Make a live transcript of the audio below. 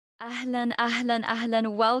Ahlan, ahlan,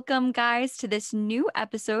 ahlan. Welcome, guys, to this new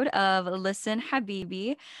episode of Listen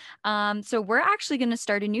Habibi. So we're actually going to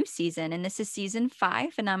start a new season, and this is season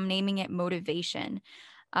 5, and I'm naming it Motivation.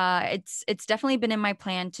 It's definitely been in my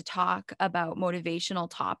plan to talk about motivational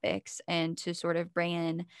topics and to sort of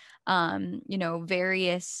bring in,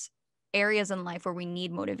 various areas in life where we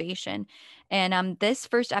need motivation. And this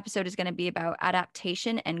first episode is going to be about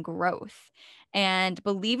adaptation and growth. And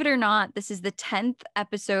believe it or not, this is the 10th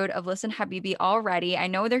episode of Listen Habibi already. I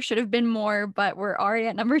know there should have been more, but we're already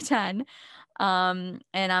at number 10. And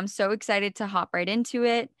I'm so excited to hop right into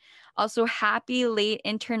it. Also, happy late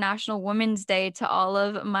International Women's Day to all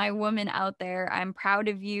of my women out there. I'm proud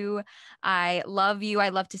of you. I love you. I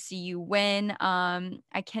love to see you win.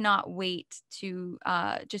 I cannot wait to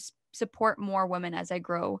just support more women as I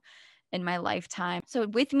grow in my lifetime. So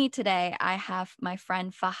with me today, I have my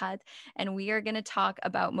friend Fahad, and we are going to talk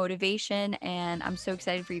about motivation, and I'm so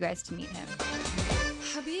excited for you guys to meet him.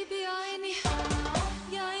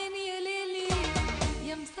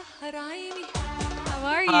 How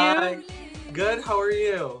are you? Hi. Good. How are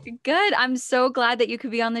you? Good. I'm so glad that you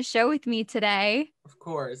could be on the show with me today. Of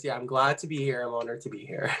course. Yeah, I'm glad to be here. I'm honored to be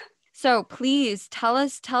here. So please tell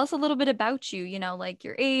us a little bit about you, like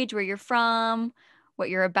your age, where you're from, what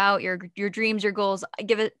you're about, your dreams, your goals.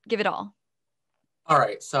 Give it all. All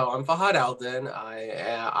right. So I'm Fahad Alden.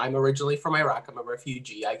 I'm originally from Iraq. I'm a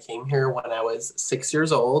refugee. I came here when I was 6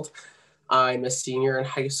 years old. I'm a senior in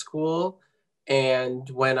high school. And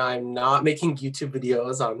when I'm not making YouTube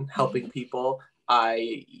videos on helping people,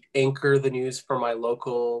 I anchor the news for my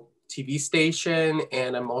local TV station.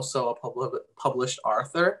 And I'm also a published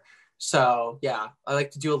author. So yeah, I like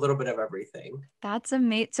to do a little bit of everything. That's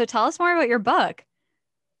amazing. So tell us more about your book.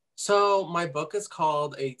 So my book is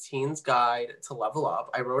called A Teen's Guide to Level Up.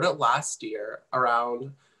 I wrote it last year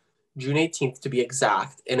around June 18th to be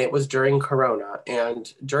exact, and it was during Corona.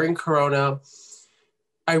 And during Corona,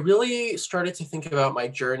 I really started to think about my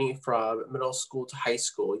journey from middle school to high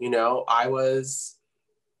school. I was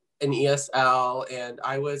an ESL, and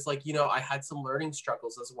I was like, I had some learning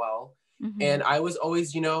struggles as well. Mm-hmm. And I was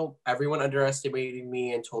always, everyone underestimated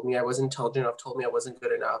me and told me I wasn't intelligent enough, told me I wasn't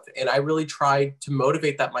good enough. And I really tried to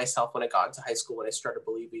motivate that myself when I got into high school, when I started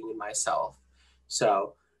believing in myself.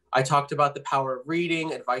 So I talked about the power of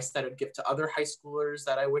reading, advice that I'd give to other high schoolers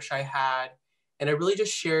that I wish I had. And I really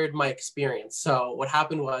just shared my experience. So what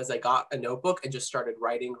happened was I got a notebook and just started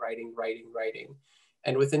writing.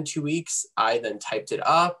 And within 2 weeks, I then typed it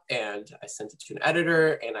up and I sent it to an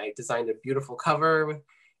editor and I designed a beautiful cover.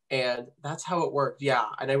 And that's how it worked. Yeah.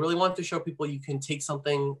 And I really want to show people you can take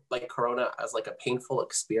something like Corona as like a painful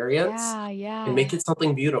experience and make it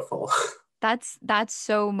something beautiful. That's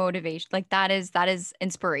so motivation. Like that is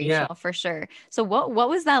inspirational for sure. So what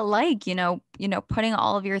was that like, putting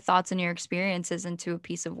all of your thoughts and your experiences into a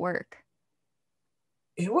piece of work?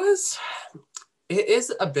 It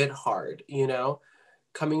is a bit hard,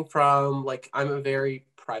 coming from like, I'm a very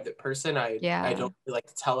private person. I don't really like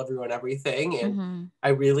to tell everyone everything. And I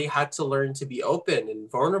really had to learn to be open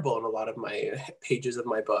and vulnerable in a lot of my pages of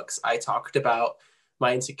my books. I talked about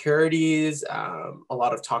my insecurities, a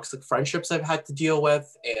lot of toxic friendships I've had to deal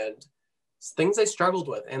with, and things I struggled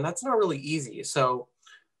with. And that's not really easy. So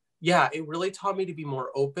yeah, it really taught me to be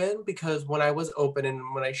more open, because when I was open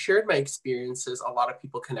and when I shared my experiences, a lot of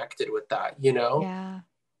people connected with that, Yeah.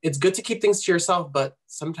 It's good to keep things to yourself, but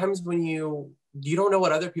sometimes when you don't know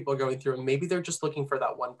what other people are going through, and maybe they're just looking for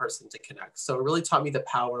that one person to connect. So it really taught me the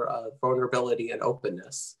power of vulnerability and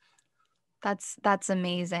openness. That's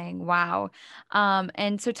amazing. Wow.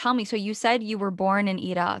 And so tell me, so you said you were born in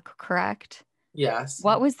Iraq, correct? Yes.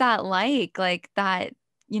 What was that like? Like that,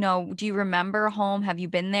 do you remember home? Have you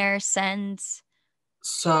been there since?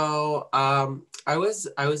 So I was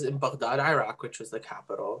in Baghdad, Iraq, which was the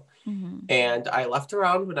capital. And I left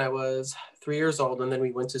around when I was 3 years old, and then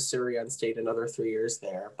we went to Syria and stayed another 3 years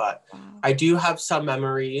there. But I do have some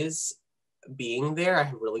memories being there. I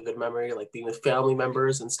have really good memory, like being with family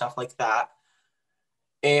members and stuff like that.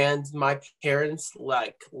 And my parents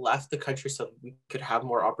left the country so we could have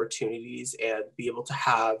more opportunities and be able to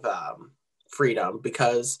have freedom,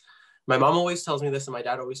 because my mom always tells me this, and my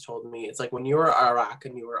dad always told me, it's like when you were in Iraq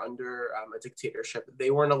and you were under a dictatorship, they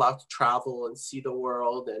weren't allowed to travel and see the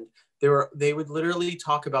world. And they would literally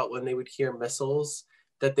talk about when they would hear missiles,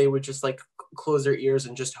 that they would just like close their ears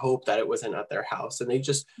and just hope that it wasn't at their house. And they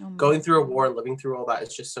just going through a war and living through all that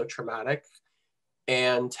is just so traumatic.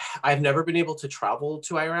 And I've never been able to travel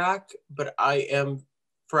to Iraq, but I am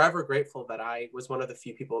forever grateful that I was one of the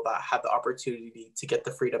few people that had the opportunity to get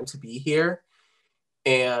the freedom to be here.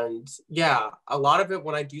 And yeah, a lot of it,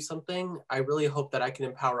 when I do something, I really hope that I can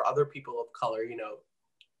empower other people of color, you know,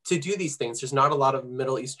 to do these things. There's not a lot of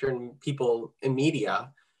Middle Eastern people in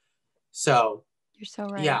media. So You're so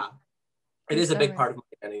right. yeah, it You're is a so big right. part of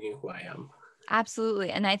my identity, who I am.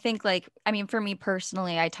 Absolutely. And I think, like, I mean, for me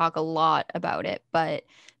personally, I talk a lot about it, but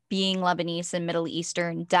being Lebanese and Middle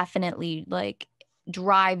Eastern definitely like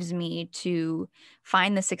drives me to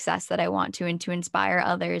find the success that I want to and to inspire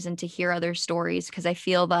others and to hear other stories. Because I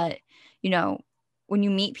feel that, you know, when you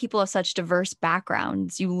meet people of such diverse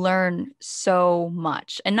backgrounds, you learn so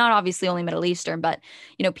much. And not obviously only Middle Eastern, but,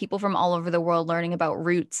 you know, people from all over the world learning about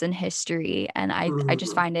roots and history. And I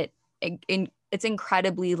just Mhm. find it's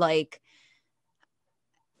incredibly like,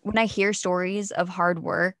 when I hear stories of hard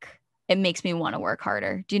work, it makes me want to work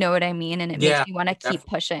harder. Do you know what I mean? And it makes Yeah, me want to keep def-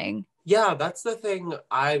 pushing. yeah, that's the thing.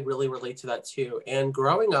 I really relate to that too. And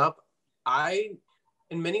growing up, I,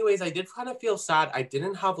 in many ways, I did kind of feel sad. I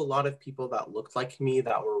didn't have a lot of people that looked like me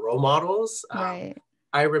that were role models. Right.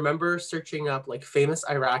 I remember searching up like famous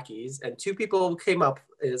Iraqis, and two people came up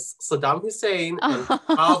is Saddam Hussein and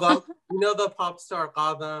Qatham. You know the pop star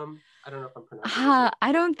Qatham? I don't know if I'm pronouncing his name,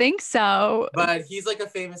 I don't think so. but he's like a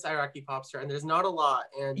famous Iraqi pop star, and there's not a lot.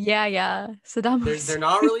 And Yeah, yeah. Saddam they're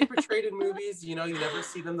not Hussein. really portrayed in movies. You know, you never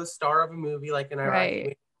see them the star of a movie like an Iraqi Right.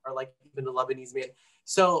 man or like even a Lebanese man.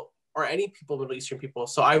 So, or any people, Middle Eastern people.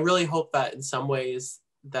 So I really hope that in some ways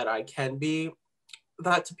that I can be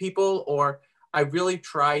that to people. Or I really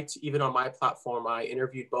tried to, even on my platform, I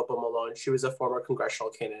interviewed Bopa Malone. She was a former congressional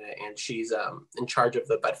candidate, and she's in charge of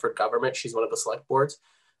the Bedford government. She's one of the select boards.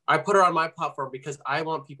 I put her on my platform because I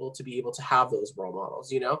want people to be able to have those role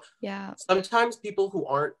models, you know? Yeah. Sometimes people who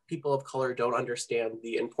aren't people of color don't understand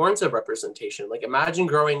the importance of representation. Like imagine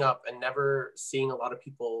growing up and never seeing a lot of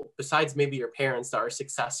people besides maybe your parents that are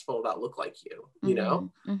successful that look like you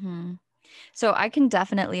know? Mm-hmm. Mm-hmm. So I can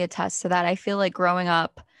definitely attest to that. I feel like growing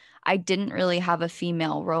up, I didn't really have a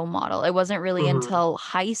female role model. It wasn't really Mm-hmm. until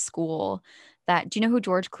high school that, do you know who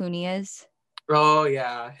George Clooney is? Oh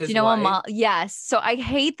yeah, Do you his know wife. Amal? Yes. So I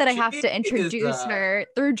hate that I She have to is introduce her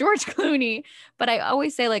through George Clooney, but I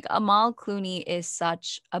always say like Amal Clooney is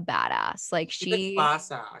such a badass. Like she's a she, class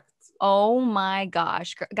act. oh my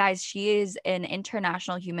gosh, guys, she is an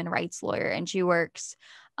international human rights lawyer and she works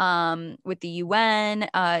with the UN.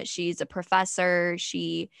 She's a professor.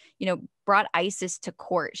 She, you know, brought ISIS to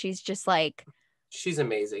court. She's just like, She's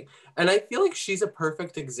amazing. And I feel like she's a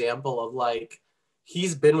perfect example of like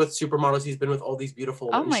he's been with supermodels, he's been with all these beautiful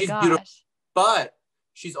oh women. my She's beautiful, gosh. but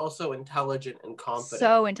she's also intelligent and confident.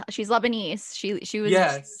 So she's Lebanese.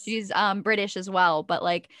 Yes. She's British as well, but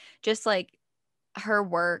like just like her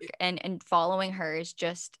work It, and following her is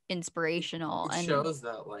just inspirational. it And shows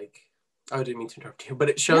that like oh, I didn't mean to interrupt you, but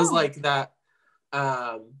it shows no, like that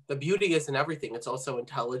the beauty isn't everything. It's also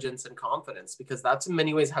intelligence and confidence because that's in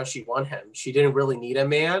many ways how she won him. She didn't really need a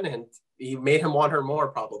man and he made him want her more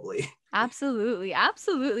probably. absolutely,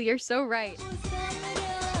 absolutely, you're so right.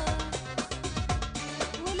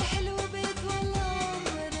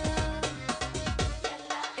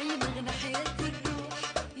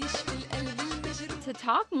 To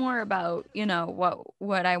talk more about, you know,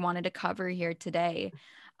 what I wanted to cover here today,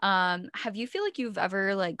 have you feel like you've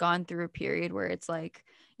ever like gone through a period where it's like,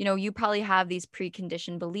 you know, you probably have these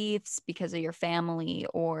preconditioned beliefs because of your family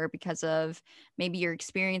or because of maybe your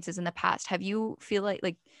experiences in the past? Have you feel like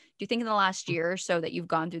do you think in the last year or so that you've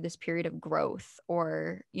gone through this period of growth?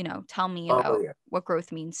 Or, you know, tell me Oh about yeah. what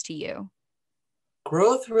growth means to you.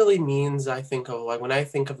 Growth really means I think of like when I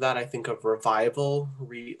think of that I think of revival,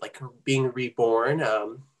 like being reborn.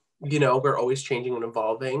 You know, we're always changing and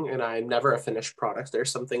evolving, and I'm never a finished product.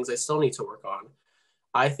 There's some things I still need to work on.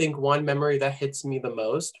 I think one memory that hits me the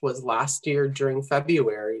most was last year during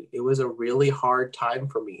February. It was a really hard time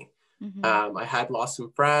for me. Mm-hmm. I had lost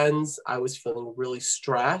some friends. I was feeling really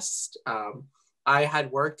stressed. I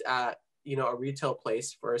had worked at a retail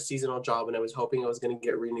place for a seasonal job, and I was hoping I was going to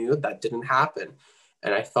get renewed. That didn't happen,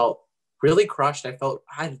 and I felt really crushed. I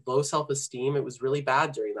had low self-esteem. It was really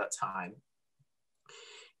bad during that time,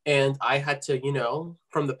 and I had to,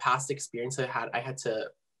 from the past experience I had to,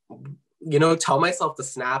 tell myself to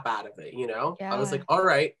snap out of it. I was Yeah. like, all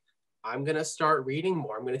right, I'm going to start reading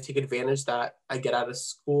more. I'm going to take advantage that I get out of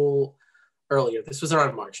school earlier. This was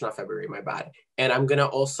around March, not February, my bad. And I'm going to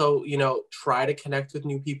also, try to connect with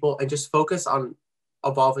new people and just focus on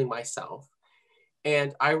evolving myself.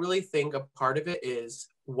 And I really think a part of it is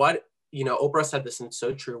Oprah said this and it's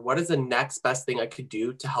so true. What is the next best thing I could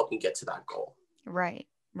do to help me get to that goal? Right.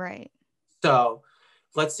 Right. So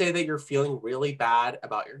let's say that you're feeling really bad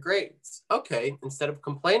about your grades. Okay, instead of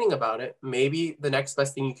complaining about it, maybe the next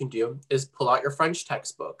best thing you can do is pull out your French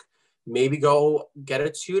textbook. Maybe go get a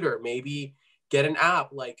tutor, maybe get an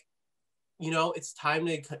app. Like, it's time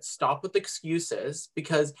to stop with excuses,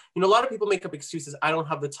 because, a lot of people make up excuses. I don't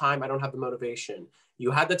have the time. I don't have the motivation. You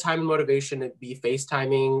had the time and motivation to be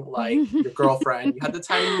FaceTiming like your girlfriend. You had the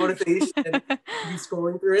time and motivation to be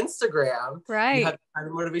scrolling through Instagram. You Right. had the time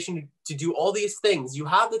and motivation to do all these things. You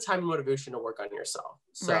have the time and motivation to work on yourself.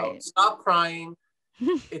 So Right. stop crying.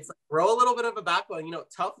 It's like, grow a little bit of a backbone.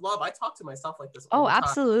 Tough love. I talk to myself like this all Oh, the time.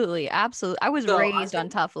 absolutely. Absolutely. I was So I raised on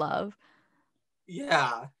think, tough love.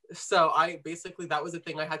 yeah. So I basically, that was the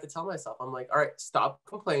thing I had to tell myself. I'm like, all right, stop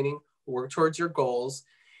complaining, work towards your goals,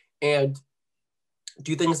 and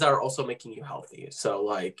do things that are also making you healthy. So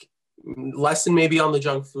like, lessen maybe on the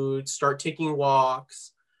junk food, start taking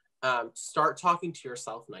walks, start talking to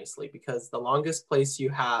yourself nicely, because the longest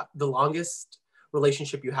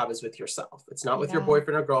relationship you have is with yourself. It's not with your Yeah.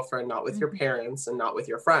 boyfriend or girlfriend, not with your parents, and not with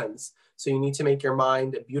your friends. So you need to make your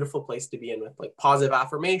mind a beautiful place to be in, with like positive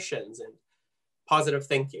affirmations and positive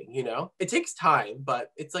thinking. It takes time,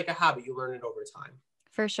 but it's like a habit. You learn it over time.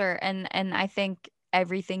 For sure. And I think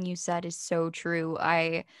everything you said is so true.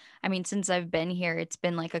 I mean, since I've been here, it's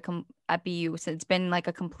been like at BU, so it's been like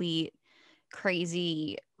a complete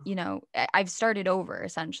crazy, I've started over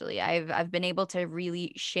essentially. I've been able to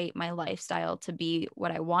really shape my lifestyle to be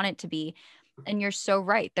what I want it to be. And you're so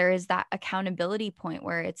right. There is that accountability point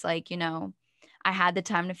where it's like, I had the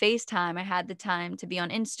time to FaceTime. I had the time to be on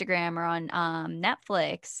Instagram or on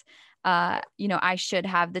Netflix. I should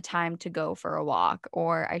have the time to go for a walk,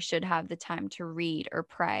 or I should have the time to read or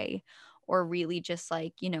pray, or really just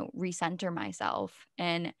like, recenter myself.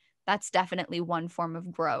 And that's definitely one form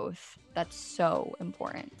of growth that's so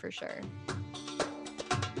important for sure.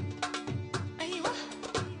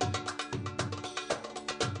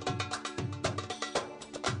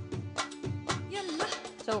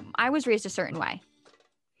 So I was raised a certain way.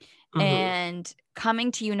 Mm-hmm. And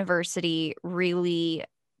coming to university really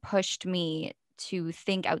pushed me to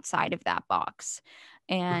think outside of that box.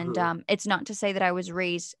 And Mm-hmm. it's not to say that I was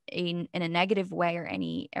raised in a negative way or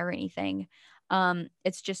anything.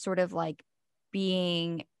 It's just sort of like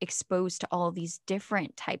being exposed to all these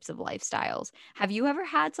different types of lifestyles. Have you ever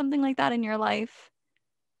had something like that in your life?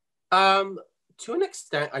 Um, to an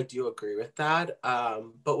extent, I do agree with that.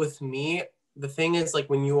 But with me, the thing is, like,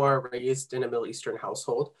 when you are raised in a Middle Eastern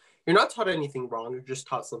household, you're not taught anything wrong. You're just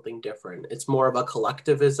taught something different. It's more of a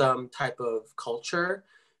collectivism type of culture.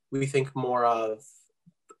 We think more of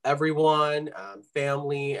everyone,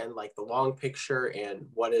 family, and like the long picture and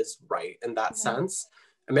what is right in that Yeah. sense.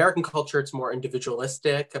 American culture, it's more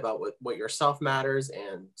individualistic about what yourself matters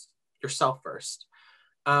and yourself first.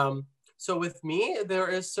 Um, so with me, there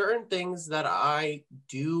is certain things that I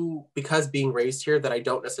do, because being raised here, that I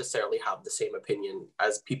don't necessarily have the same opinion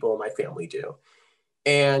as people in my family do.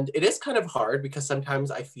 And it is kind of hard, because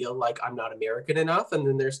sometimes I feel like I'm not American enough. And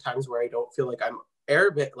then there's times where I don't feel like I'm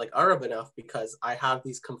Arab enough, because I have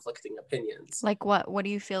these conflicting opinions. Like what? What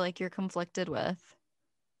do you feel like you're conflicted with?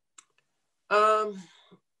 Um,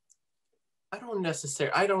 I don't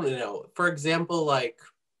know. For example, like,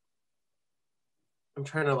 I'm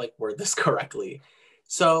trying to like word this correctly.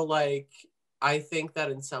 So like, I think that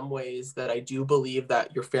in some ways that I do believe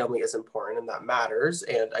that your family is important and that matters,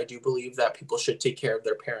 and I do believe that people should take care of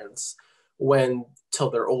their parents when till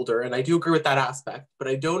they're older, and I do agree with that aspect. But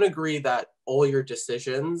I don't agree that all your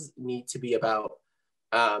decisions need to be about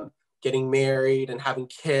um, getting married and having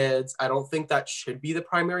kids. I don't think that should be the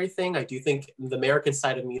primary thing. I do think the American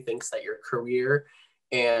side of me thinks that your career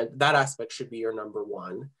and that aspect should be your number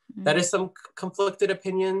one. That Mm. is some conflicted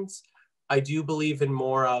opinions. I do believe in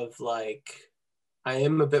more of like, I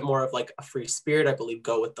am a bit more of like a free spirit. I believe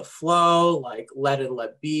go with the flow, like let and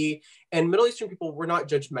let be. And Middle Eastern people, we're not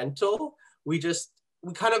judgmental. We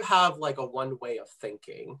kind of have like a one way of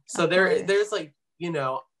thinking. So Of there's course. like,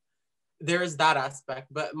 there's that aspect.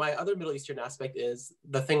 But my other Middle Eastern aspect is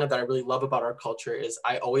the thing that I really love about our culture is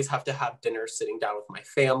I always have to have dinner sitting down with my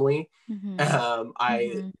family. Mm-hmm. Um, I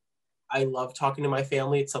Mm-hmm. I love talking to my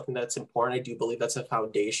family. It's something that's important. I do believe that's a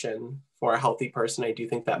foundation for a healthy person. I do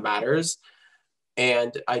think that matters.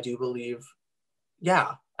 And I do believe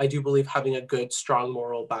having a good, strong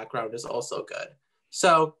moral background is also good.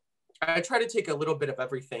 So I try to take a little bit of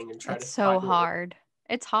everything and try It's to so find what hard.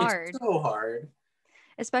 It's it's hard. so hard.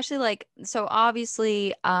 Especially like, so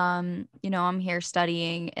obviously, I'm here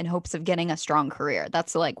studying in hopes of getting a strong career.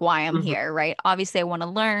 That's like why I'm Mm-hmm. here, right? Obviously I want to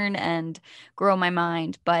learn and grow my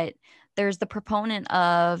mind, but there's the proponent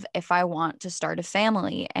of, if I want to start a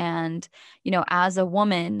family and, as a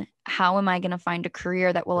woman, how am I going to find a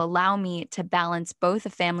career that will allow me to balance both a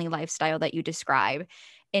family lifestyle that you describe,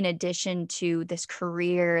 in addition to this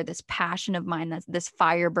career, this passion of mine, that's this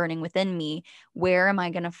fire burning within me? Where am I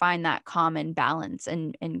going to find that common balance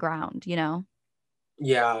and ground,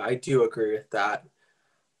 Yeah, I do agree with that.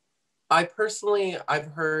 I've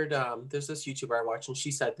heard, there's this YouTuber I watch and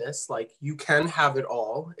she said this, like, you can have it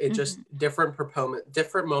all. It just different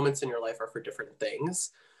moments in your life are for different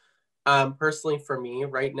things. Personally for me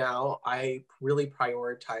right now, I really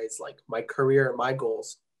prioritize like my career, my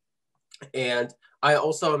goals. And I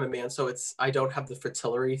also am a man, so I don't have the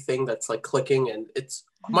fertility thing that's like clicking, and it's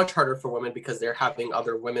much harder for women because they're having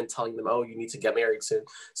other women telling them, oh, you need to get married soon.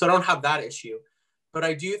 So I don't have that issue. But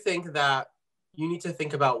I do think that you need to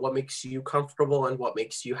think about what makes you comfortable and what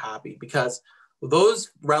makes you happy, because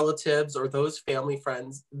those relatives or those family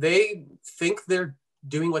friends, they think they're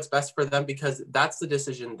doing what's best for them because that's the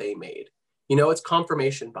decision they made. It's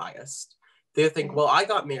confirmation biased. They think, well, I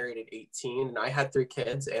got married at 18 and I had 3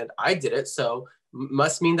 kids and I did it, so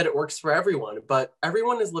must mean that it works for everyone. But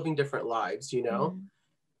everyone is living different lives.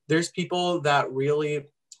 There's people that really,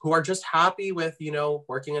 who are just happy with,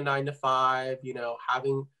 working a 9 to 5,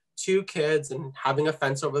 having 2 kids and having a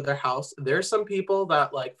fence over their house. There's some people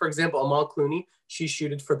that, like, for example, Amal Clooney, she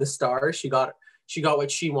shooted for the stars. She got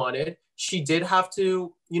what she wanted. She did have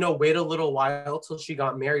to, wait a little while till she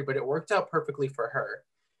got married, but it worked out perfectly for her.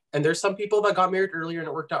 And there's some people that got married earlier and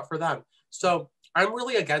it worked out for them. So I'm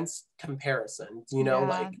really against comparison,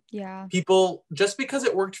 people, just because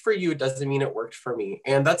it worked for you, it doesn't mean it worked for me.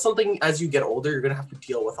 And that's something, as you get older, you're going to have to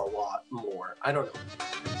deal with a lot more. I don't know.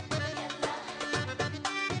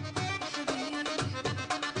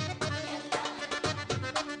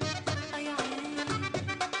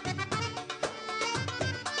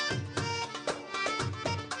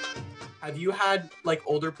 Have you had like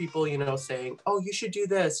older people, saying, oh, you should do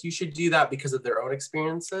this, you should do that, because of their own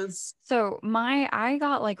experiences? So I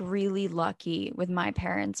got like really lucky with my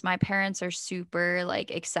parents. My parents are super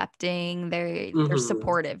like accepting. They're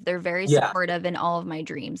supportive. They're very supportive in all of my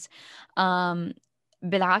dreams. But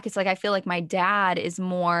it's like, I feel like my dad is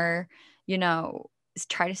more,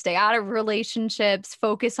 try to stay out of relationships,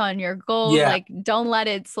 focus on your goals, like don't let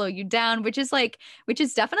it slow you down, which is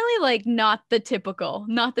definitely like not the typical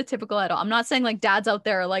at all. I'm not saying like dads out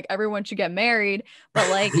there are like everyone should get married, but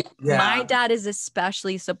like my dad is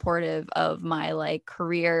especially supportive of my like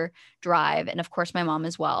career drive, and of course my mom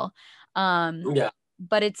as well.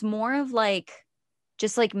 But it's more of like,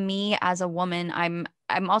 just like me as a woman,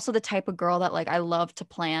 I'm also the type of girl that like I love to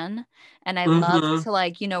plan, and I love to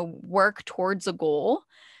like, work towards a goal.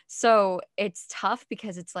 So it's tough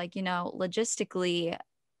because it's like, logistically,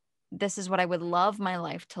 this is what I would love my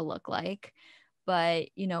life to look like. But,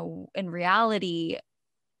 in reality,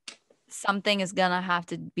 something is gonna have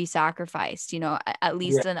to be sacrificed, at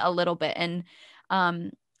least a little bit. And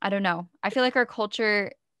I don't know. I feel like our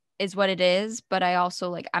culture is what it is, but I also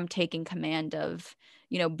like, I'm taking command of,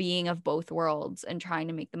 being of both worlds and trying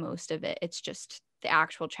to make the most of it. It's just the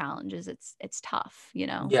actual challenges. It's tough,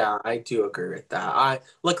 Yeah, I do agree with that.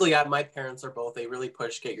 Luckily, my parents are both, they really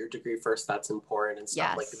push, get your degree first, that's important, and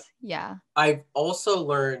stuff like that. Yeah. I've also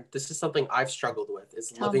learned, this is something I've struggled with,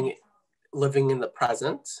 is living in the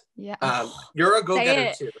present. Yeah. You're a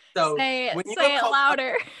go-getter too. So say it, when you say it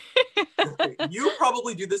louder. You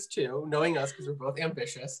probably do this too, knowing us, because we're both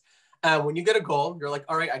ambitious. When you get a goal, you're like,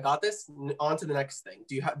 all right, I got this, on to the next thing.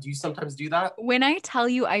 Do you sometimes do that? When I tell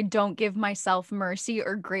you I don't give myself mercy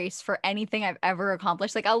or grace for anything I've ever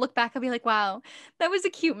accomplished, like I'll look back, I'll be like, wow, that was a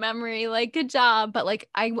cute memory, like good job. But like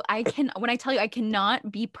I can, when I tell you, I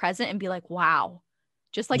cannot be present and be like, wow,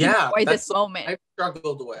 just like enjoy this moment. I've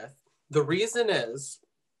struggled with. The reason is,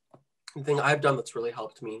 the thing I've done that's really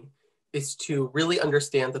helped me is to really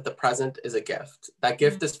understand that the present is a gift. That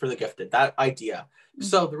gift is for the gifted, that idea.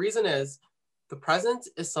 So the reason is, the present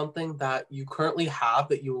is something that you currently have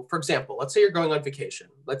that you, for example, let's say you're going on vacation.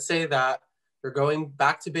 Let's say that you're going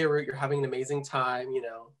back to Beirut, you're having an amazing time,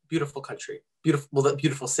 beautiful country,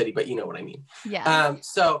 beautiful city, but you know what I mean. Yeah.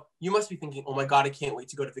 So you must be thinking, oh my God, I can't wait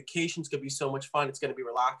to go to vacation. It's going to be so much fun. It's going to be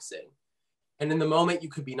relaxing. And in the moment, you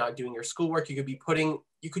could be not doing your schoolwork. You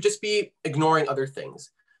could just be ignoring other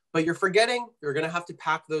things. But you're forgetting, you're going to have to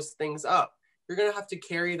pack those things up. You're going to have to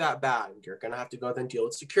carry that bag. You're going to have to go then deal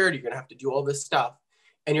with security. You're going to have to do all this stuff.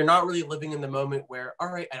 And you're not really living in the moment where, all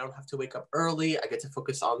right, I don't have to wake up early. I get to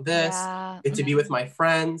focus on this. Get to be with my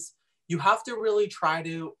friends. You have to really try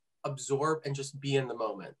to absorb and just be in the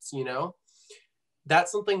moment,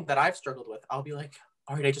 That's something that I've struggled with. I'll be like,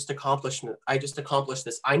 all right, I just accomplished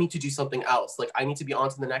this. I need to do something else. Like, I need to be on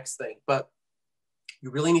to the next thing. But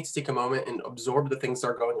you really need to take a moment and absorb the things that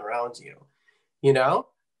are going around you, you know?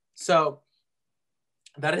 So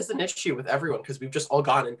that is an issue with everyone because we've just all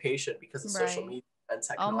gotten impatient because of social media and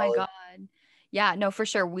Oh my technology. God. Yeah, no, for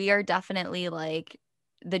sure. We are definitely like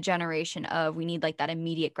the generation of we need like that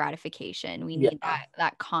immediate gratification. We need Yeah.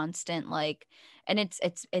 that constant like, and it's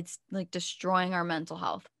like destroying our mental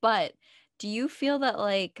health. But do you feel that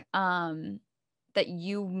like that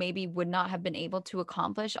you maybe would not have been able to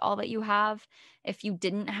accomplish all that you have if you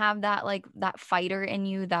didn't have that like that fighter in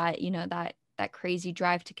you, that you know that crazy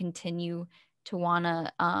drive to continue to want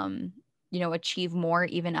to you know, achieve more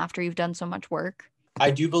even after you've done so much work? I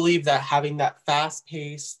do believe that having that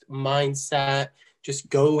fast-paced mindset, just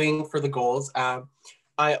going for the goals.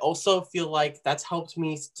 I also feel like that's helped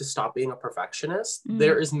me to stop being a perfectionist.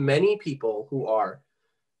 There is many people who are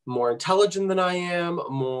more intelligent than I am,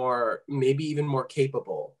 more maybe even more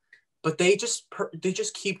capable, but they just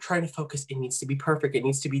keep trying to focus. It needs to be perfect. It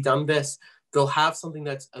needs to be done this. They'll have something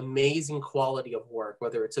that's amazing quality of work,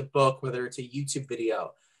 whether it's a book, whether it's a YouTube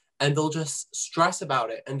video, and they'll just stress about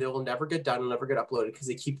it and they will never get done and never get uploaded because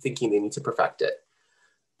they keep thinking they need to perfect it.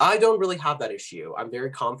 I don't really have that issue. I'm very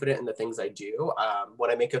confident in the things I do.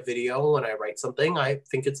 When I make a video, when I write something, I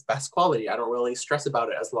think it's best quality. I don't really stress about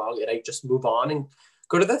it as long, and I just move on and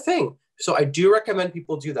go to the thing. So I do recommend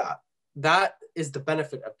people do that. That is the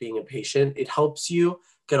benefit of being impatient. It helps you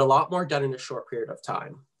get a lot more done in a short period of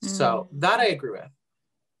time. So that I agree with.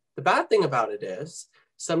 The bad thing about it is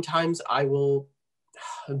sometimes I will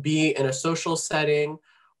be in a social setting,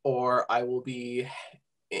 or I will be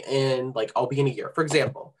I'll be in a year. For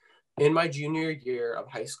example, in my junior year of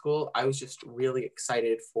high school, I was just really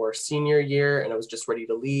excited for senior year and I was just ready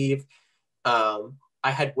to leave. I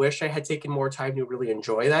had wished I had taken more time to really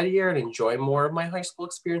enjoy that year and enjoy more of my high school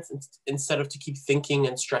experience instead of to keep thinking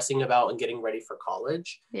and stressing about and getting ready for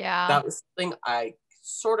college. Yeah. That was something I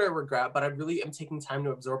sort of regret, but I really am taking time to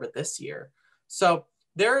absorb it this year. So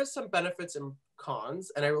there are some benefits and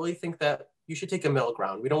cons, and I really think that you should take a middle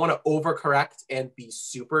ground. We don't want to overcorrect and be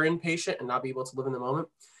super impatient and not be able to live in the moment,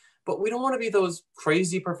 but we don't want to be those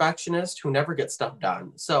crazy perfectionists who never get stuff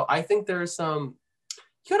done. So I think there's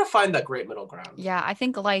you got to find that great middle ground. Yeah, I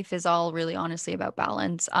think life is all really honestly about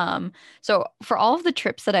balance. So for all of the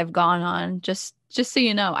trips that I've gone on, just so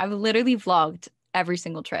you know, I've literally vlogged every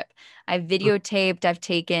single trip. I've videotaped, I've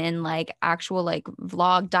taken like actual like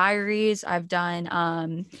vlog diaries. I've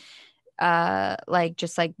done like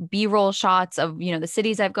just like B-roll shots of, you know, the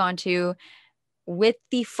cities I've gone to, with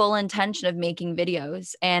the full intention of making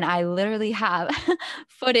videos. And I literally have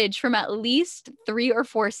footage from at least 3 or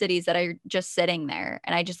 4 cities that are just sitting there.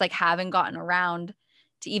 And I just like haven't gotten around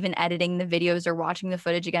to even editing the videos or watching the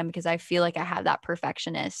footage again because I feel like I have that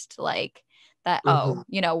perfectionist, like that, oh,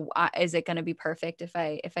 you know, is it going to be perfect if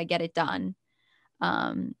I get it done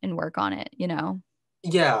and work on it, you know?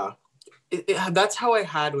 Yeah. That's how I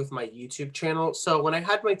had with my YouTube channel. So when I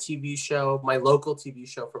had my TV show, my local TV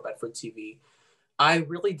show for Bedford TV, I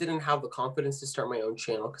really didn't have the confidence to start my own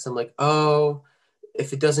channel because I'm like, oh,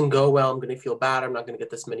 if it doesn't go well, I'm going to feel bad. I'm not going to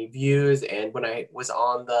get this many views. And when I was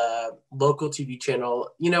on the local TV channel,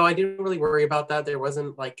 you know, I didn't really worry about that. There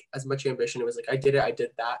wasn't like as much ambition. It was like, I did it, I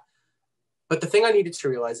did that. But the thing I needed to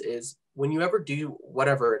realize is when you ever do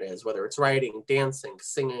whatever it is, whether it's writing, dancing,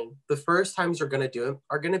 singing, the first times you're going to do it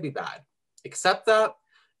are going to be bad. Accept that,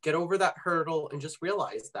 get over that hurdle, and just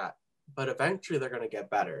realize that. But eventually they're going to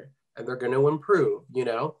get better and they're going to improve, you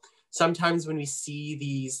know? Sometimes when we see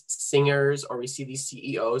these singers or we see these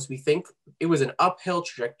CEOs, we think it was an uphill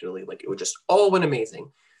trajectory, like it would just all went amazing.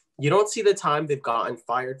 You don't see the time they've gotten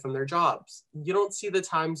fired from their jobs. You don't see the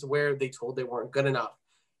times where they told they weren't good enough.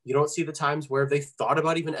 You don't see the times where they thought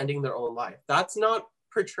about even ending their own life. That's not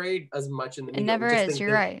portrayed as much in the media. It never is.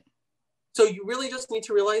 You're right. So you really just need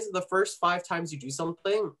to realize that the first 5 times you do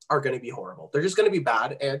something are going to be horrible. They're just going to be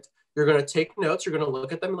bad. And you're going to take notes. You're going to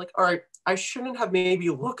look at them and like, all right, I shouldn't have maybe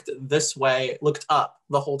looked this way, looked up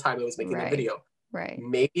the whole time I was making the video. Right.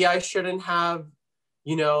 Maybe I shouldn't have,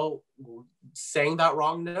 you know, saying that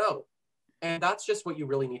wrong note. And that's just what you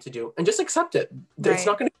really need to do. And just accept it. Right. It's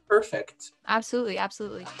not going to be perfect. Absolutely.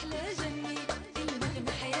 Absolutely.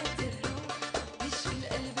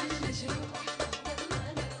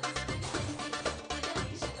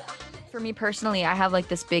 For me personally, I have like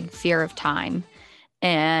this big fear of time.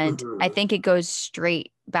 And I Mhm. think it goes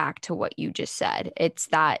straight back to what you just said. It's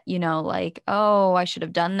that, like, oh, I should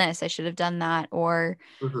have done this, I should have done that, or,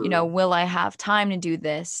 Mhm. will I have time to do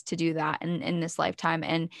this, to do that in this lifetime?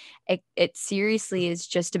 And it seriously is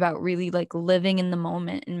just about really like living in the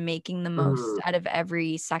moment and making the most Mhm. out of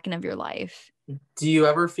every second of your life. Do you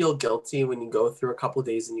ever feel guilty when you go through a couple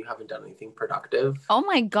days and you haven't done anything productive? Oh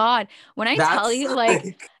my God. When I tell That's you, like,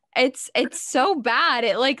 like, it's so bad.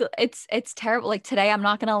 It's terrible. Like today, I'm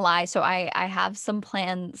not gonna lie. So I have some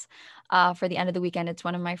plans for the end of the weekend. It's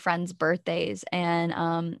one of my friend's birthdays, and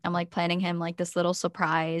I'm like planning him like this little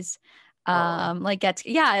surprise. oh, Like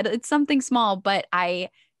it's something small, but I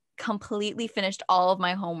completely finished all of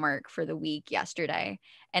my homework for the week yesterday,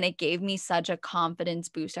 and it gave me such a confidence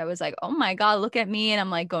boost. I was like, "Oh my God, look at me." And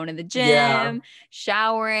I'm like going to the yeah. gym,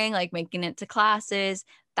 showering, like making it to classes.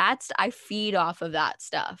 I feed off of that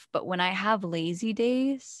stuff. But when I have lazy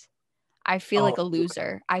days, I feel like Oh, a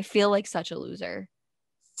loser. I feel like such a loser.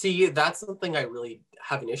 see, that's something I really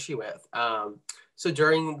have an issue with. So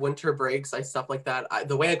during winter breaks, I stuff like that.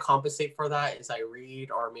 The way I compensate for that is I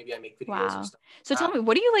read or maybe I make videos or Wow. stuff So like tell that. me,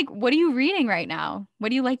 what are you reading right now? What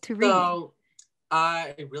do you like to read? So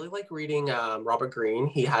I really like reading Robert Greene.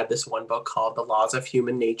 He had this one book called The Laws of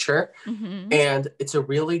Human Nature. Mm-hmm. And it's a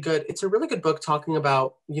really good book talking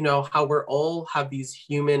about, how we're all have these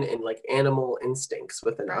human and like animal instincts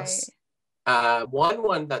within Right. us.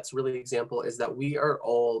 One that's really example is that we are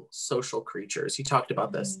all social creatures. He talked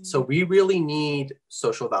about this. So Mm-hmm. we really need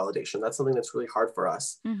social validation. That's something that's really hard for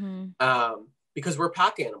us. Mm-hmm. Because we're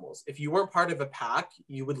pack animals. If you weren't part of a pack,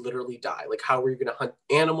 you would literally die. Like, how are you going to hunt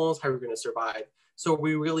animals? How are you going to survive? So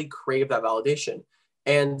we really crave that validation.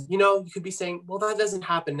 And, you could be saying, well, that doesn't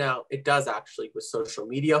happen now. It does actually with social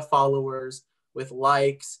media followers, with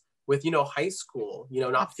likes, with, high school,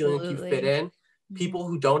 not feeling like you fit Absolutely. in. Mm-hmm. People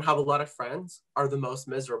who don't have a lot of friends are the most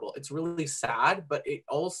miserable. It's really sad, but it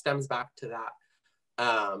all stems back to that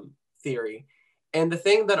theory. And the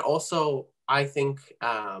thing that also I think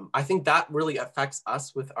that really affects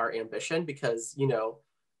us with our ambition because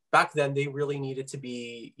back then they really needed to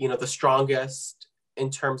be the strongest in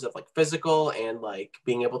terms of like physical and like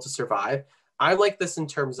being able to survive. I like this in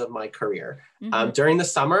terms of my career. Mm-hmm. During the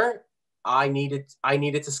summer, I needed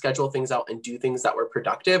to schedule things out and do things that were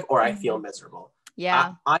productive, or I feel Mm-hmm. miserable. I,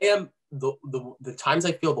 Yeah. I am the times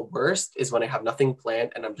I feel the worst is when I have nothing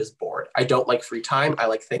planned and I'm just bored. I don't like free time. I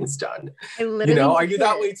like things done. I literally Are you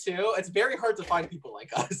that can't. way too? It's very hard to find people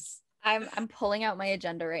like us. I'm pulling out my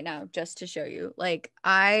agenda right now just to show you. Like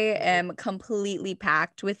I am completely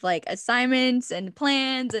packed with like assignments and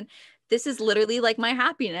plans, and this is literally like my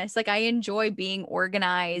happiness. Like I enjoy being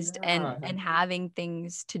organized and Yeah. having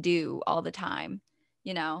things to do all the time,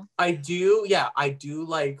 you know? I do, yeah, I do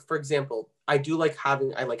like, for example, I like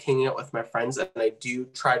hanging out with my friends and I do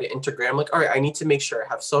try to integrate. I'm like, all right, I need to make sure I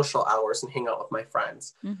have social hours and hang out with my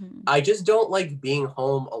friends. Hmm. I just don't like being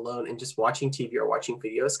home alone and just watching TV or watching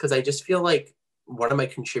videos because I just feel like, what am I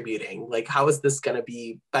contributing? Like, how is this going to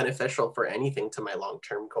be beneficial for anything to my long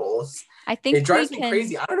term goals? I It think we drives me can.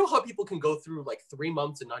 crazy. I don't know how people can go through like 3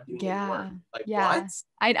 months and not doing any work. Yeah. Like, what? Yeah.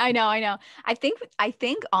 I know. I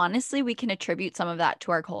think honestly we can attribute some of that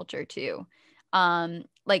to our culture too.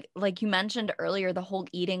 Like you mentioned earlier, the whole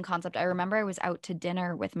eating concept. I remember I was out to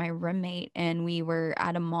dinner with my roommate and we were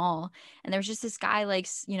at a mall, and there was just this guy like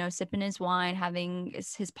sipping his wine, having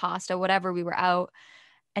his pasta, whatever. We were out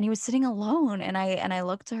and he was sitting alone, and I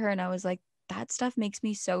looked to her and I was like, that stuff makes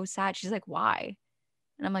me so sad. She's like, "Why?"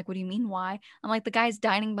 And I'm like, "What do you mean why?" I'm like, "The guy's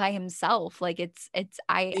dining by himself." Like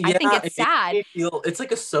I think Yeah, it's it makes sad. me feel it's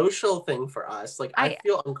like a social thing for us. Like I I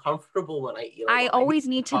feel uncomfortable when I eat I alone. I need always to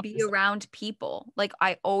be need to be cognizant. around people. Like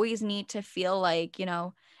I always need to feel like,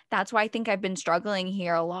 that's why I think I've been struggling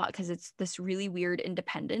here a lot, because it's this really weird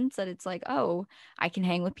independence that it's like, oh, I can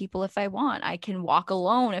hang with people if I want. I can walk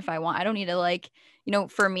alone if I want. I don't need to like,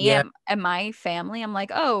 for me Yeah, and my family, I'm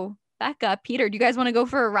like, oh, Becca, Peter, do you guys want to go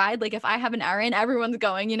for a ride? Like if I have an errand, everyone's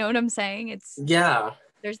going, you know what I'm saying? yeah,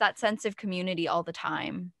 There's that sense of community all the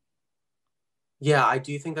time. yeah. I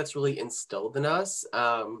do think that's really instilled in us.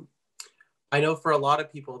 I know for a lot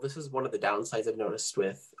of people, this is one of the downsides I've noticed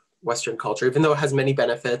with Western culture, even though it has many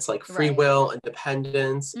benefits like free Right. will,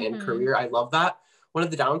 independence, and Mm-hmm. career. I love that. One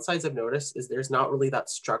of the downsides I've noticed is there's not really that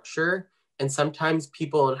structure. And sometimes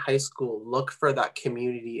people in high school look for that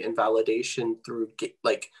community and validation through,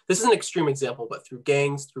 like, this is an extreme example, but through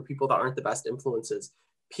gangs, through people that aren't the best influences.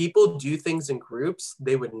 People do things in groups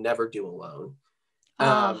they would never do alone.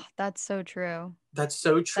 Oh, Um, that's so true. that's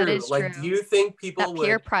so That true. is Like, do true. you think That people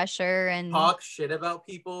peer would pressure and talk shit about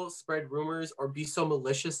people, spread rumors, or be so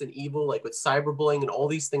malicious and evil, like with cyberbullying and all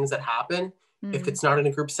these things that happen, If it's not in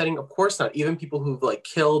a group setting, of course not. Even people who've like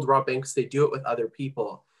killed, robbed banks, they do it with other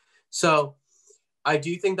people. So I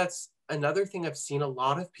do think that's another thing. I've seen a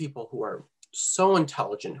lot of people who are so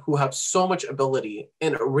intelligent, who have so much ability,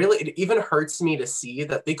 and it even hurts me to see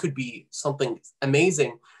that they could be something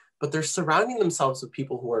amazing, but they're surrounding themselves with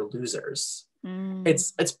people who are losers.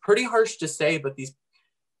 It's pretty harsh to say, but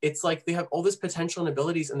it's like they have all this potential and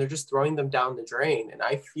abilities and they're just throwing them down the drain. And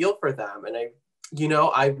I feel for them. And I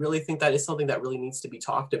really think that is something that really needs to be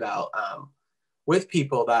talked about with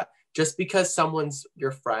people, that just because someone's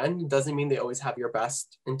your friend doesn't mean they always have your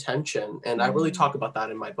best intention. And I really talk about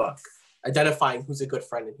that in my book, identifying who's a good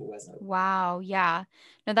friend and who isn't. Wow. Yeah.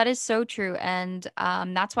 No, that is so true. And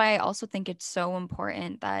that's why I also think it's so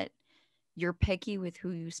important that you're picky with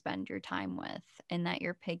who you spend your time with, and that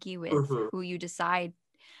you're picky with who you decide,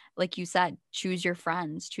 like you said, choose your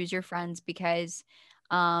friends, because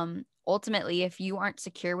ultimately, if you aren't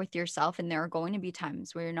secure with yourself, and there are going to be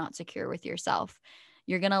times where you're not secure with yourself,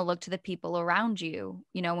 you're going to look to the people around you.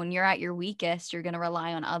 When you're at your weakest, you're going to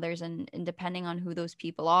rely on others, and depending on who those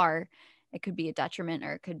people are, it could be a detriment,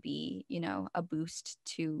 or it could be, a boost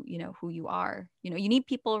to, who you are. You need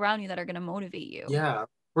people around you that are going to motivate you. Yeah.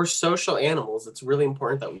 We're social animals. It's really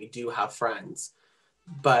important that we do have friends,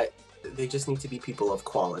 but they just need to be people of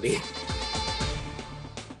quality.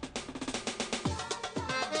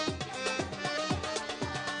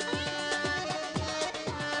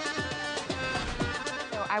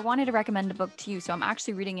 I wanted to recommend a book to you. So I'm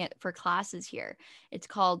actually reading it for classes here. It's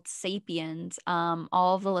called Sapiens.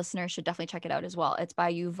 All of the listeners should definitely check it out as well. It's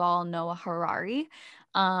by Yuval Noah Harari.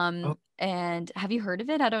 And have you heard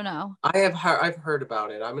of it? I don't know. I've heard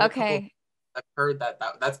about it. Okay. I've heard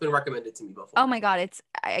that's been recommended to me before. Oh my God.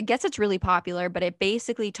 I guess it's really popular, but it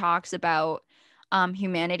basically talks about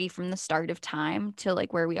humanity from the start of time to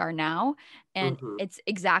like where we are now. And it's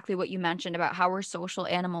exactly what you mentioned about how we're social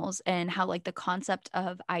animals, and how like the concept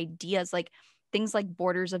of ideas, like things like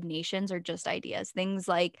borders of nations are just ideas. Things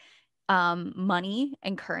like money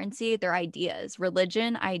and currency, they're ideas.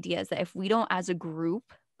 Religion, ideas. That if we don't as a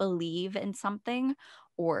group believe in something,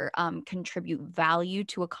 or contribute value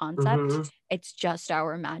to a concept, it's just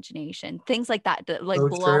our imagination. Things like that like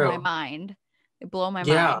blow my mind. They blow my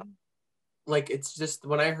mind. Like, it's just,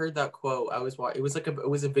 when I heard that quote, it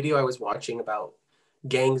was a video I was watching about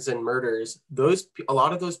gangs and murders. A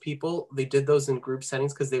lot of those people, they did those in group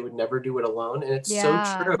settings because they would never do it alone. And it's so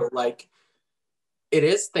true. Like, it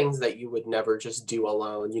is things that you would never just do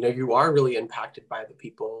alone. You are really impacted by the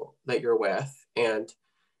people that you're with. And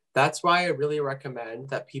that's why I really recommend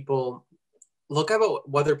that people look at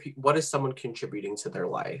what is someone contributing to their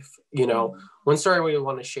life. One story I really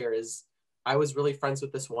want to share is, I was really friends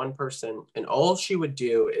with this one person, and all she would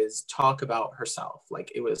do is talk about herself.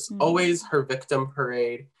 Like, it was always her victim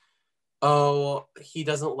parade. Oh, he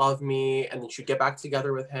doesn't love me. And then she'd get back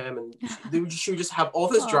together with him, and she would just have all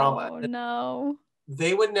this drama. Oh, no.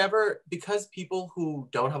 They would never, because people who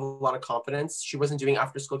don't have a lot of confidence, she wasn't doing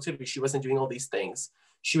after school activities. She wasn't doing all these things.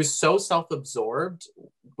 She was so self-absorbed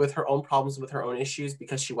with her own problems, with her own issues,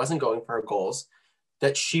 because she wasn't going for her goals,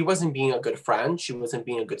 that she wasn't being a good friend. She wasn't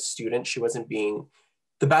being a good student. She wasn't being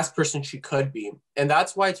the best person she could be. And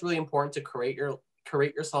that's why it's really important to create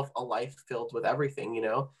yourself a life filled with everything.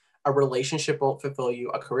 A relationship won't fulfill you.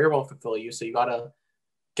 A career won't fulfill you. So you got to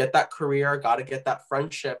get that career, got to get that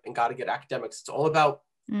friendship, and got to get academics. It's all about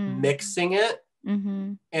mixing it.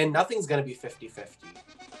 And nothing's going to be 50-50.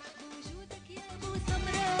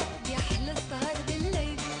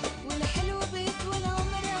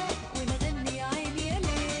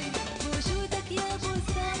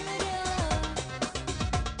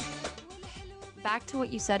 Back to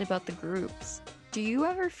what you said about the groups. Do you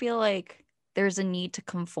ever feel like there's a need to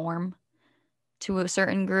conform to a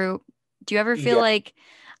certain group? Do you ever feel like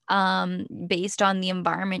based on the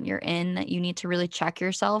environment you're in, that you need to really check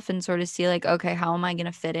yourself and sort of see like, okay, how am I going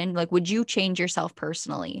to fit in? Like, would you change yourself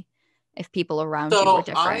personally if people around you were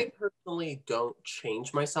different? I personally don't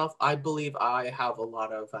change myself. I believe I have a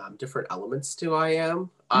lot of different elements to I am.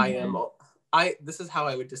 This is how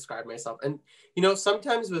I would describe myself. And,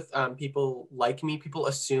 sometimes with people like me, people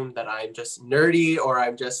assume that I'm just nerdy, or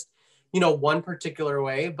I'm just, one particular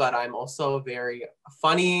way, but I'm also very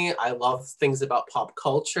funny. I love things about pop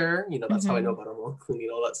culture. That's how I know about them, including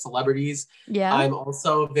all that celebrities. Yeah. I am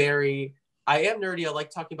nerdy. I like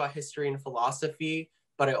talking about history and philosophy,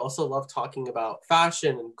 but I also love talking about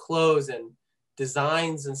fashion and clothes and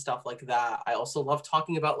designs and stuff like that. I also love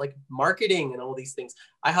talking about like marketing and all these things.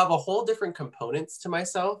 I have a whole different components to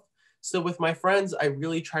myself. So with my friends, I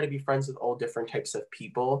really try to be friends with all different types of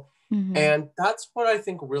people. And that's what I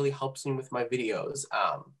think really helps me with my videos.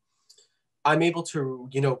 I'm able to,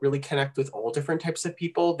 really connect with all different types of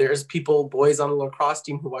people. There's people, boys on the lacrosse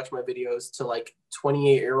team who watch my videos, to like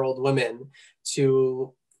 28-year-old women,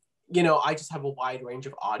 to, I just have a wide range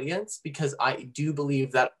of audience, because I do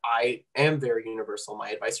believe that I am very universal. My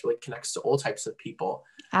advice really connects to all types of people.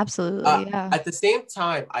 Absolutely. Yeah. At the same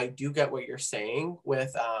time, I do get what you're saying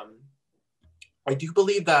with, I do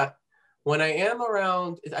believe that when I am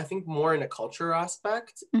around, I think more in a culture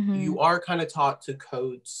aspect, you are kind of taught to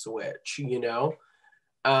code switch,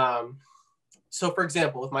 So for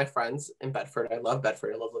example, with my friends in Bedford, I love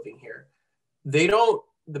Bedford. I love living here.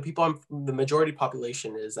 The majority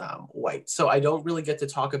population is white. So I don't really get to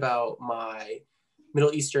talk about my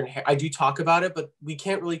Middle Eastern, I do talk about it, but we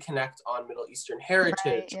can't really connect on Middle Eastern heritage,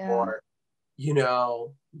 Right, yeah. or,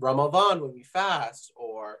 Ramadan when we fast,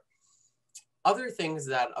 or other things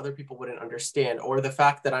that other people wouldn't understand, or the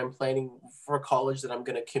fact that I'm planning for college that I'm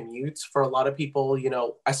going to commute. For a lot of people,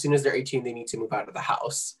 as soon as they're 18, they need to move out of the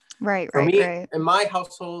house. Right, For right, me, right. in my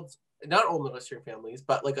household, not all Middle Eastern families,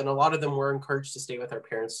 but like in a lot of them, we're encouraged to stay with our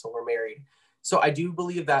parents till we're married. So I do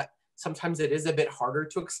believe that sometimes it is a bit harder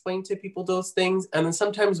to explain to people those things. And then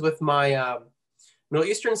sometimes with my Middle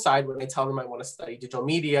Eastern side, when I tell them I want to study digital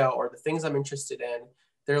media or the things I'm interested in,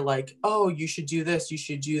 they're like, oh, you should do this, you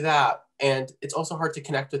should do that. And it's also hard to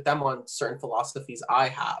connect with them on certain philosophies I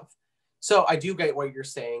have. So I do get what you're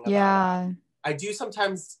saying about, Yeah. I do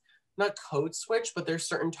sometimes not code switch, but there's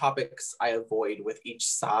certain topics I avoid with each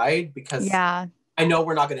side, because Yeah. I know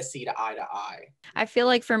we're not going to see eye to eye. I feel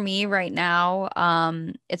like for me right now,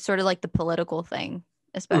 it's sort of like the political thing,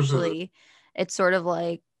 especially. It's sort of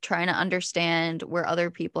like trying to understand where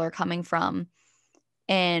other people are coming from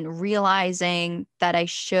and realizing that I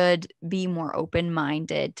should be more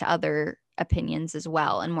open-minded to other opinions as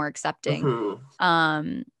well, and more accepting.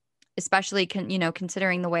 Especially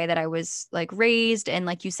considering the way that I was like raised, and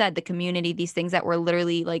like you said, the community, these things that were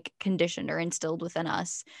literally like conditioned or instilled within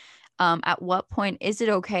us. At what point is it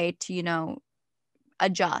okay to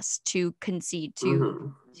adjust, to concede,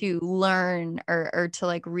 to learn, or to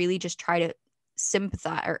like really just try to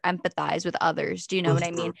sympathize or empathize with others? Do you know what I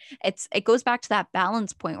mean? It goes back to that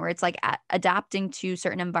balance point where it's like adapting to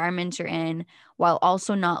certain environments you're in, while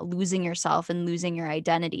also not losing yourself and losing your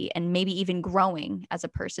identity, and maybe even growing as a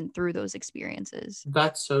person through those experiences.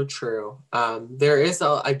 That's so true.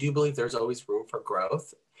 I do believe there's always room for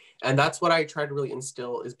growth. And that's what I try to really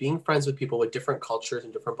instill, is being friends with people with different cultures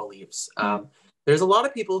and different beliefs. There's a lot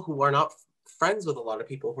of people who are not friends with a lot of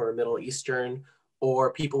people who are Middle Eastern,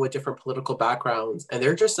 or people with different political backgrounds, and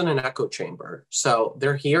they're just in an echo chamber. So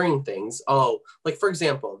they're hearing things. Oh, like for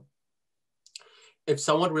example, if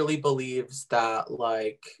someone really believes that,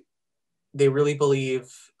 like, they really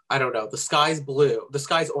believe, I don't know, the sky's blue, the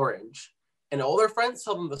sky's orange, and all their friends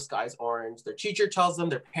tell them the sky's orange, their teacher tells them,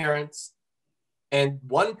 their parents, and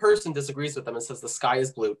one person disagrees with them and says the sky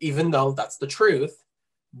is blue, even though that's the truth,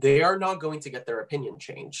 they are not going to get their opinion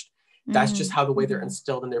changed. That's just how the way they're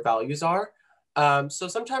instilled and their values are. So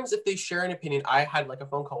sometimes if they share an opinion, I had like a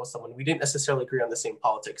phone call with someone, we didn't necessarily agree on the same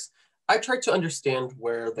politics. I tried to understand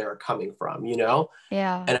where they're coming from,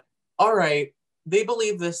 Yeah. And all right, they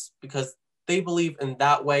believe this because they believe in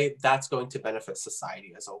that way, that's going to benefit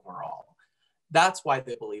society as overall. That's why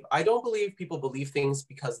they believe. I don't believe people believe things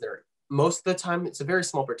because they're, most of the time, it's a very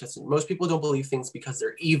small percentage. Most people don't believe things because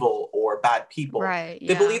they're evil or bad people. Right.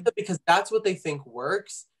 They Yeah. believe that because that's what they think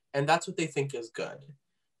works, and that's what they think is good.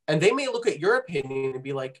 And they may look at your opinion and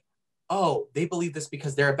be like, oh, they believe this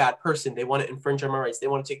because they're a bad person. They want to infringe on my rights. They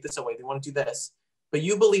want to take this away. They want to do this. But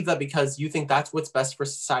you believe that because you think that's what's best for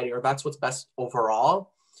society, or that's what's best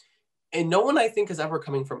overall. And no one, I think, is ever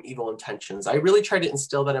coming from evil intentions. I really try to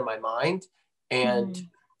instill that in my mind and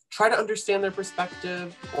try to understand their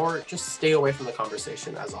perspective, or just stay away from the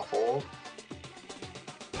conversation as a whole.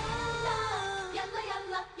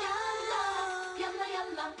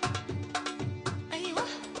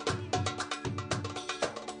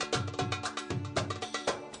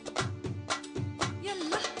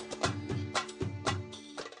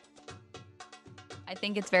 I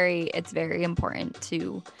think it's very important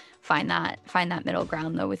to find that middle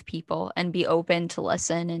ground though with people, and be open to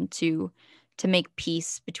listen, and to make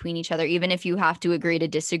peace between each other, even if you have to agree to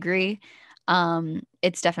disagree.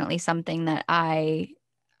 It's definitely something that I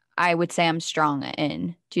would say I'm strong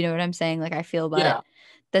in. Do you know what I'm saying? Like, I feel that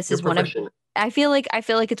this You're is one of, proficient. I feel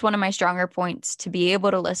like it's one of my stronger points, to be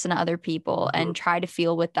able to listen to other people and try to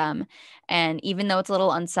feel with them. And even though it's a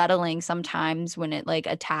little unsettling sometimes when it like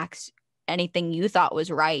attacks anything you thought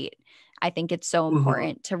was right, I think it's so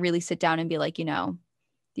important to really sit down and be like,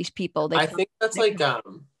 these people. I think that's like,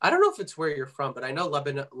 I don't know if it's where you're from, but I know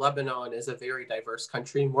Lebanon is a very diverse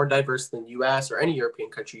country, more diverse than US or any European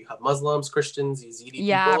country. You have Muslims, Christians, Yazidi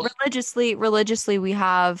Yeah, people. religiously we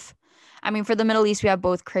have, I mean, for the Middle East we have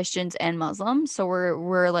both Christians and Muslims, so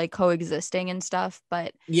we're like coexisting and stuff,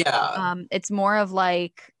 but Yeah. it's more of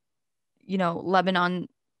like, you know, Lebanon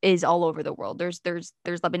is all over the world. There's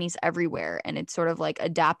Lebanese everywhere, and it's sort of like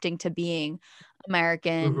adapting to being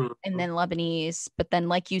American Hmm. and then Lebanese, but then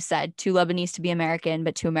like you said, too Lebanese to be American,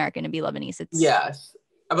 but too American to be Lebanese. It's Yes.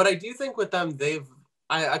 But I do think with them,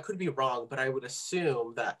 I could be wrong, but I would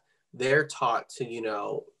assume that they're taught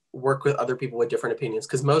to, work with other people with different opinions.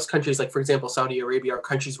 Because most countries, like for example, Saudi Arabia, are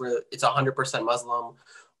countries where it's 100% Muslim,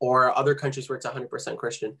 or other countries where it's 100%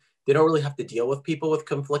 Christian. They don't really have to deal with people with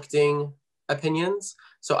conflicting opinions.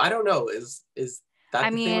 So I don't know. Is I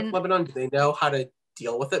that the thing with mean, Lebanon? Do they know how to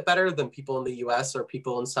deal with it better than people in the US or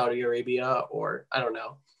people in Saudi Arabia? Or I don't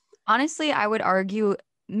know. honestly, I would argue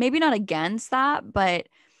maybe not against that, but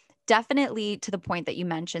definitely to the point that you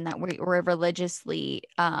mentioned that we're religiously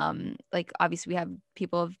like obviously we have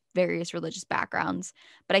people of various religious backgrounds,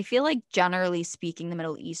 but I feel like generally speaking the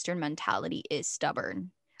Middle Eastern mentality is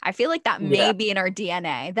stubborn. I feel like that Yeah. may be in our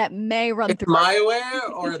DNA, that may run It's through our my way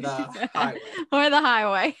or the highway. or the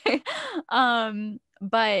highway.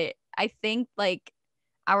 But I think like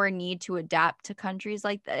our need to adapt to countries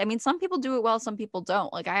like that. I mean, some people do it well, some people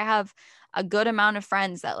don't. Like I have a good amount of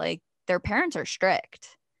friends that like their parents are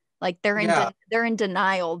strict. Like Yeah. they're in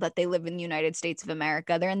denial that they live in the United States of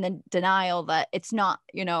America. They're in the denial that it's not,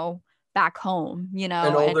 you know, back home, you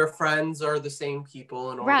And know, all and their friends are the same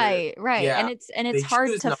people and all their, right. yeah, And it's they hard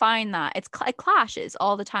choose to not. find that. It clashes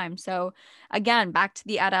all the time. So again, back to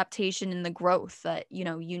the adaptation and the growth that, you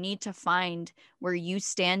know, you need to find where you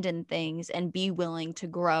stand in things and be willing to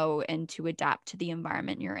grow and to adapt to the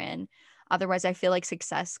environment you're in. Otherwise, I feel like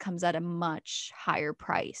success comes at a much higher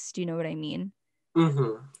price. Do you know what I mean?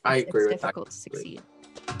 I It's agree with that difficult to completely. succeed.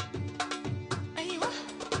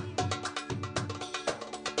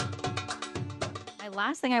 My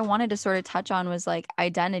last thing I wanted to sort of touch on was like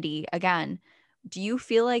identity. Again, do you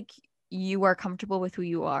feel like you are comfortable with who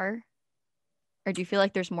you are? Or do you feel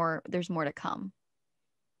like there's more to come?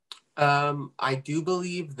 I do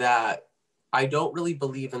believe that I don't really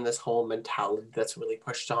believe in this whole mentality that's really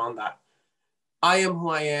pushed on that I am who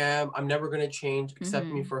I am. I'm never going to change.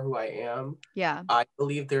 Accept me Hmm. for who I am. Yeah. I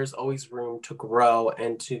believe there's always room to grow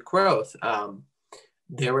and to growth.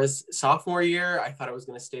 There was sophomore year, I thought I was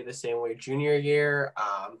going to stay the same way. Junior year,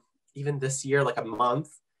 even this year, like a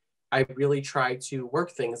month, I really try to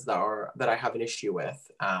work things that I have an issue with.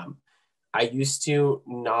 I used to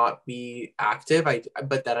not be active,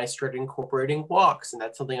 but then I started incorporating walks, and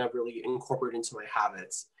that's something I've really incorporated into my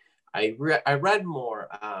habits. I read more.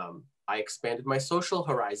 I expanded my social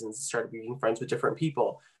horizons and started meeting friends with different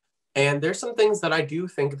people. And there's some things that I do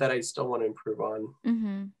think that I still want to improve on.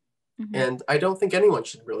 Hmm. Hmm. And I don't think anyone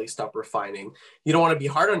should really stop refining. You don't want to be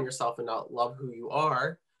hard on yourself and not love who you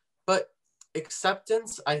are. But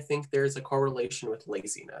acceptance, I think there's a correlation with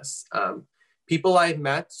laziness. People I've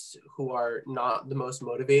met who are not the most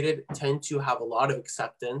motivated tend to have a lot of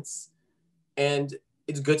acceptance. And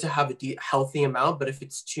it's good to have a healthy amount, but if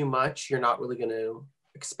it's too much, you're not really going to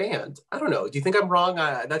expand. I don't know. Do you think I'm wrong?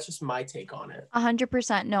 That's just my take on it.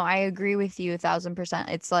 100%. No, I agree with you 1,000%.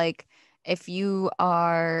 It's like if you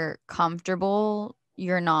are comfortable,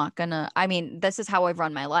 you're not gonna. I mean, this is how I've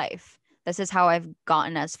run my life. This is how I've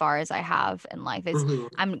gotten as far as I have in life is Mm-hmm.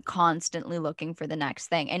 I'm constantly looking for the next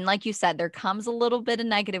thing. And like you said, there comes a little bit of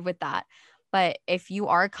negative with that. But if you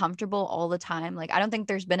are comfortable all the time, like I don't think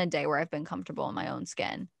there's been a day where I've been comfortable in my own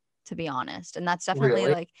skin, to be honest. And that's definitely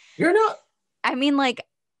Really? like, You're not, I mean, like,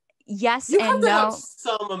 yes you and have to have no.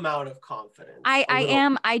 some amount of confidence, I a I little.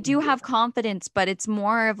 am I do Yeah. have confidence, but it's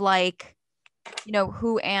more of like, you know,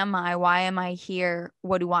 who am I? Why am I here?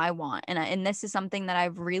 What do I want? And this is something that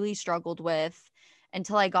I've really struggled with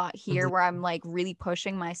until I got here, Mhm. where I'm like really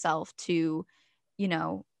pushing myself to, you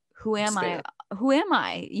know, who am I? Expand. Who am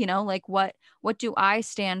I? You know, like what do I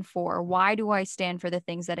stand for? Why do I stand for the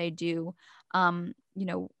things that I do? You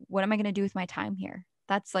know, what am I going to do with my time here?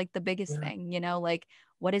 That's like the biggest Yeah. thing, you know, like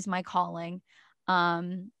what is my calling?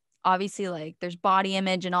 Um Obviously like there's body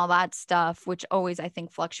image and all that stuff, which always I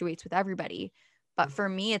think fluctuates with everybody. But for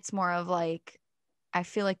me, it's more of like, I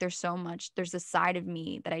feel like there's a side of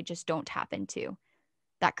me that I just don't tap into,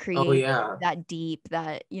 that Oh creative, yeah. that deep,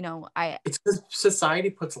 that, you know, It's because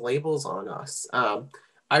society puts labels on us.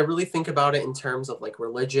 I really think about it in terms of like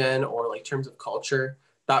religion or like terms of culture.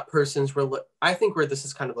 That person's I think where this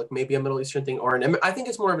is kind of like maybe a Middle Eastern thing or I think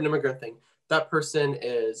it's more of an immigrant thing. That person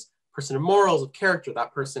is person of morals, of character,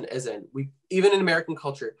 that person isn't. We, even in American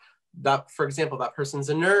culture, that, for example, that person's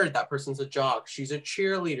a nerd, that person's a jock, she's a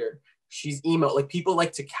cheerleader, she's emo. Like, people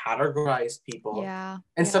like to categorize people. Yeah.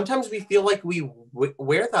 And sometimes we feel like we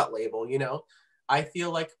wear that label, you know? I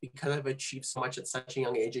feel like because I've achieved so much at such a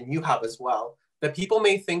young age, and you have as well, that people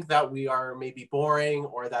may think that we are maybe boring,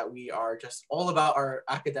 or that we are just all about our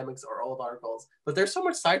academics or all of our goals. But there's so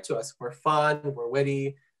much side to us. We're fun, we're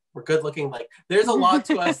witty, we're good looking. Like, there's a lot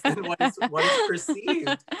to us than what is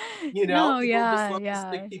perceived. You know, No, people just love to yeah.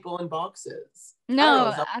 stick people in boxes.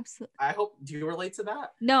 No, absolutely. I hope, do you relate to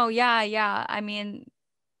that? No, yeah. I mean,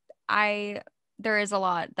 there is a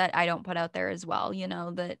lot that I don't put out there as well, you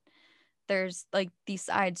know, that there's like these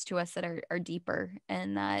sides to us that are deeper,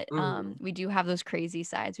 and that we do have those crazy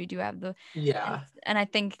sides. We do have and I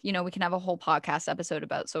think, you know, we can have a whole podcast episode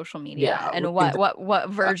about social media and what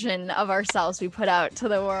version of ourselves we put out to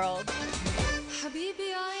the world.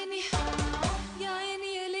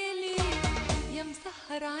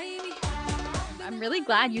 I'm really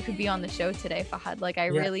glad you could be on the show today, Fahad. Like, I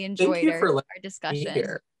really enjoyed our discussion.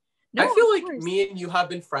 Here. No, I feel like me and you have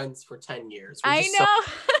been friends for 10 years. I know.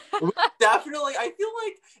 Definitely. I feel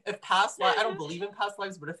like if past lives, I don't believe in past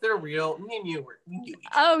lives, but if they're real, me and you, we knew each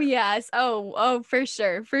other. Oh, yes. Oh, for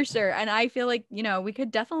sure. For sure. And I feel like, you know, we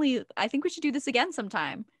could definitely, I think we should do this again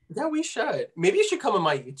sometime. Yeah, we should. Maybe you should come on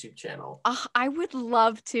my YouTube channel. I would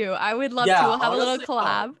love to. We'll have a little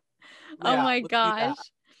collab. Oh my gosh.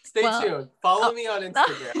 Stay tuned. Follow me on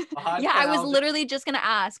Instagram. Yeah, I was literally just gonna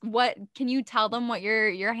ask, what can you tell them what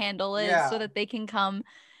your handle is, so that they can come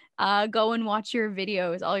go and watch your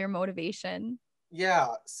videos, all your motivation. Yeah,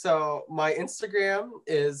 so my Instagram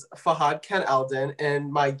is Fahad Ken Alden,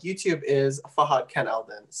 and my YouTube is Fahad Ken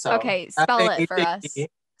Alden. So okay, spell it for us.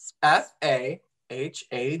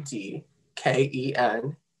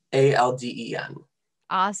 FAHADKENALDEN.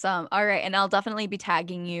 Awesome. All right. And I'll definitely be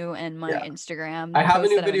tagging you in my Instagram. I have a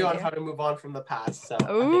new video on how to move on from the past. So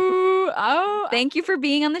thank you for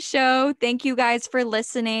being on the show. Thank you guys for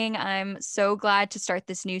listening. I'm so glad to start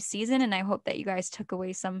this new season, and I hope that you guys took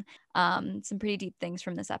away some pretty deep things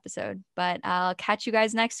from this episode. But I'll catch you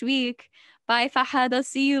guys next week. Bye, Fahad. I'll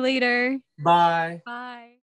see you later. Bye. Bye.